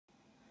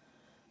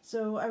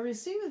So I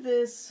received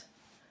this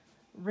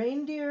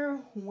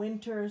Reindeer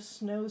winter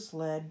snow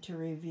sled to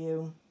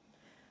review.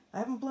 I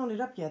haven't blown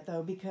it up yet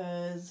though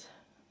because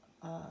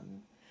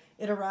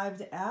it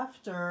arrived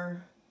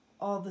after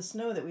all the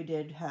snow that we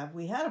did have.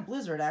 We had a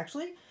blizzard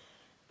actually,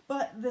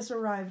 but this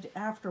arrived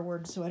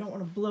afterwards, so I don't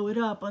want to blow it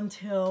up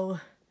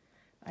until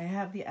I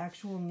have the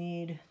actual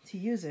need to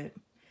use it.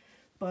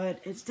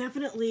 But it's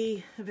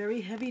definitely a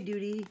very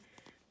heavy-duty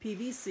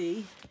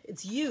PVC.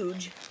 It's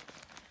huge.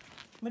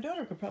 My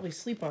daughter could probably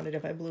sleep on it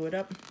if I blew it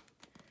up.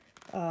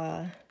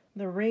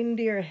 The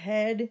reindeer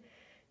head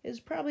is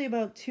probably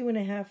about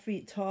 2.5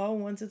 feet tall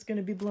once it's going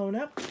to be blown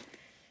up.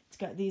 It's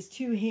got these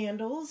two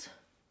handles,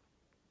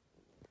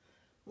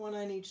 one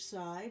on each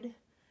side.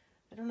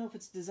 I don't know if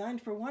it's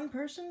designed for one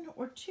person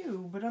or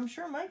two, but I'm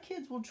sure my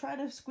kids will try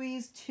to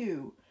squeeze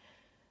two.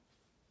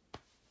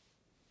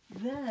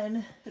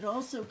 Then it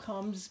also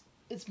comes,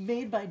 it's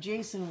made by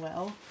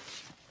Jasonwell,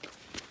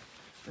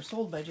 or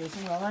sold by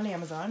Jasonwell on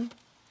Amazon.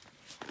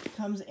 It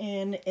comes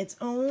in its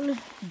own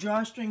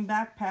drawstring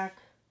backpack,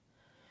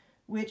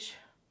 which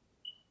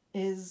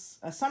is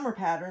a summer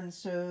pattern,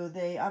 so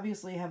they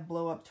obviously have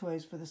blow-up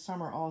toys for the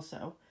summer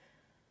also.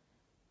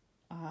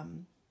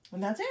 And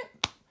that's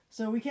it.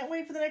 So we can't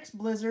wait for the next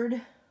blizzard.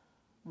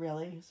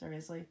 Really,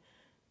 seriously.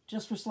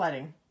 Just for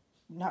sledding,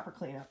 not for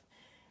cleanup.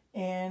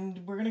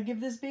 And we're going to give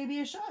this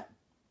baby a shot.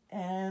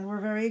 And we're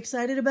very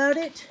excited about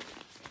it.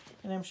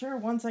 And I'm sure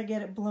once I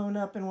get it blown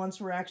up and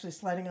once we're actually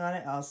sledding on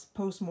it, I'll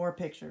post more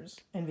pictures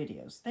and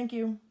videos. Thank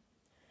you.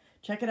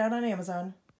 Check it out on Amazon.